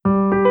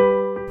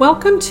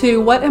Welcome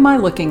to What Am I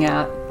Looking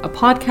At? A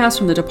podcast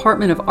from the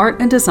Department of Art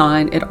and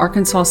Design at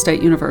Arkansas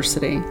State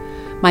University.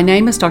 My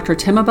name is Dr.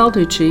 Tema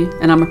Balducci,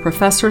 and I'm a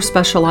professor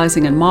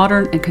specializing in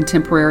modern and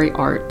contemporary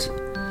art.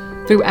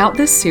 Throughout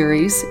this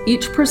series,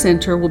 each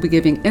presenter will be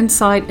giving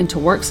insight into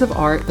works of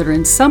art that are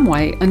in some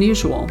way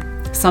unusual,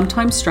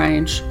 sometimes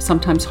strange,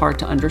 sometimes hard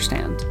to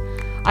understand.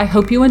 I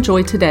hope you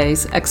enjoy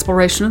today's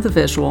exploration of the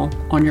visual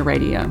on your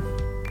radio.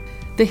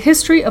 The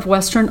history of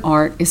Western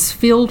art is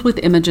filled with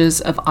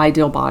images of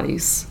ideal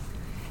bodies.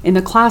 In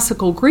the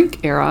classical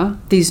Greek era,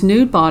 these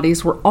nude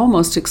bodies were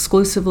almost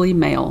exclusively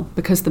male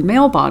because the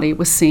male body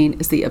was seen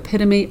as the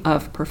epitome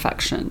of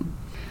perfection.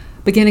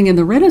 Beginning in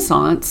the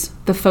Renaissance,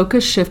 the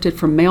focus shifted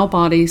from male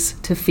bodies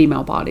to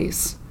female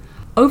bodies.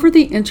 Over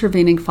the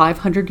intervening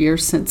 500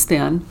 years since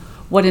then,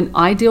 what an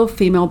ideal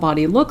female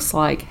body looks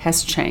like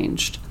has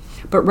changed.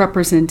 But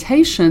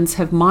representations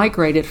have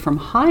migrated from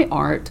high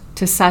art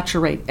to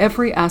saturate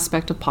every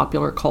aspect of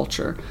popular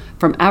culture,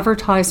 from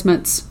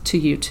advertisements to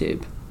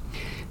YouTube.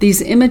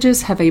 These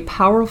images have a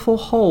powerful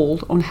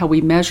hold on how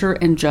we measure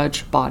and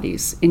judge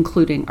bodies,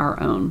 including our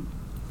own.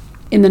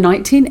 In the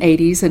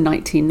 1980s and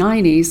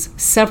 1990s,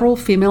 several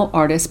female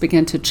artists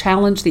began to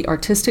challenge the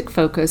artistic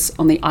focus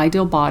on the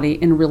ideal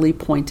body in really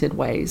pointed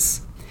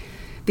ways.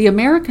 The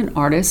American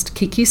artist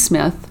Kiki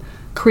Smith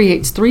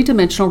creates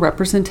three-dimensional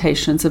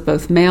representations of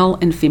both male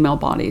and female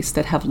bodies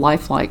that have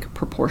lifelike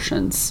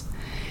proportions.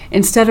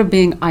 Instead of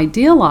being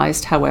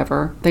idealized,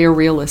 however, they are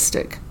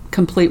realistic,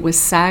 complete with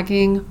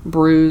sagging,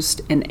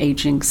 bruised, and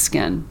aging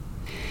skin.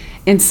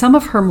 In some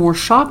of her more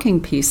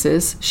shocking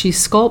pieces, she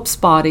sculpts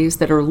bodies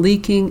that are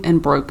leaking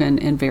and broken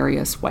in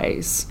various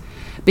ways,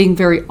 being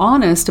very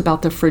honest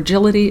about the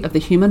fragility of the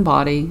human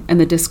body and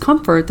the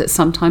discomfort that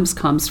sometimes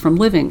comes from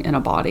living in a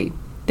body,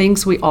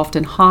 things we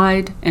often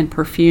hide and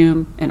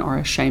perfume and are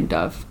ashamed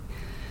of.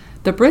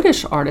 The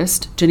British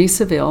artist, Jenny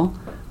Saville,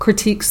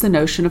 critiques the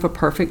notion of a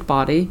perfect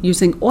body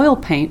using oil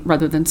paint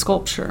rather than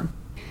sculpture.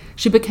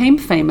 She became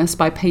famous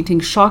by painting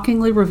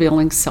shockingly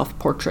revealing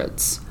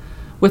self-portraits.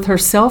 With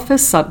herself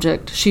as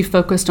subject, she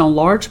focused on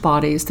large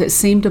bodies that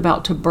seemed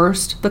about to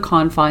burst the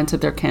confines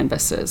of their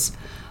canvases,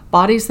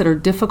 bodies that are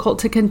difficult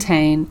to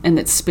contain and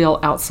that spill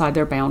outside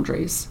their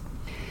boundaries.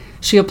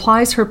 She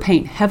applies her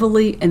paint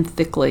heavily and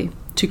thickly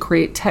to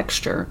create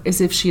texture as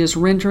if she is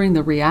rendering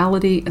the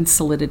reality and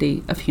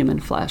solidity of human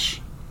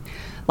flesh.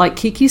 Like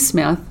Kiki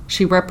Smith,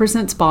 she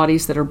represents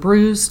bodies that are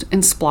bruised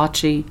and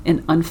splotchy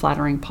in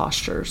unflattering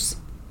postures.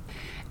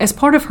 As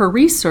part of her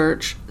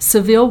research,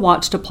 Saville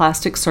watched a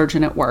plastic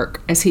surgeon at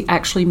work as he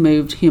actually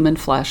moved human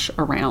flesh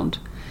around.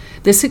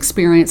 This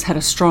experience had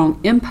a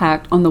strong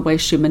impact on the way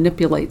she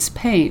manipulates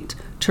paint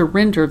to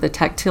render the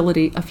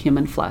tactility of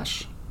human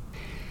flesh.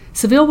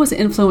 Saville was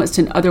influenced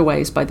in other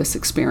ways by this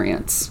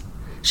experience.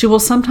 She will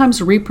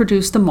sometimes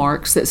reproduce the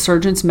marks that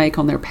surgeons make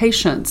on their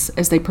patients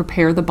as they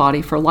prepare the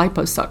body for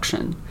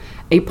liposuction,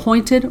 a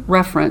pointed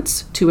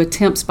reference to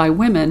attempts by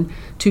women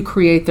to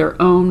create their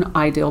own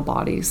ideal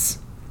bodies.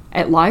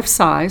 At life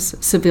size,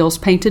 Saville's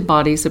painted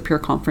bodies appear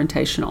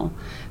confrontational,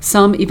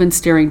 some even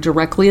staring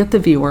directly at the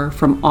viewer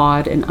from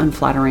odd and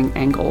unflattering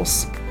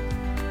angles.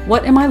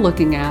 What Am I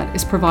Looking At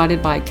is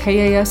provided by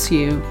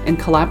KASU in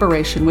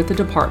collaboration with the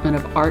Department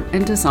of Art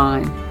and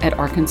Design at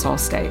Arkansas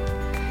State.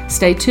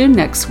 Stay tuned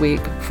next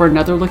week for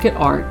another look at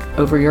art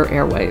over your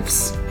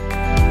airwaves.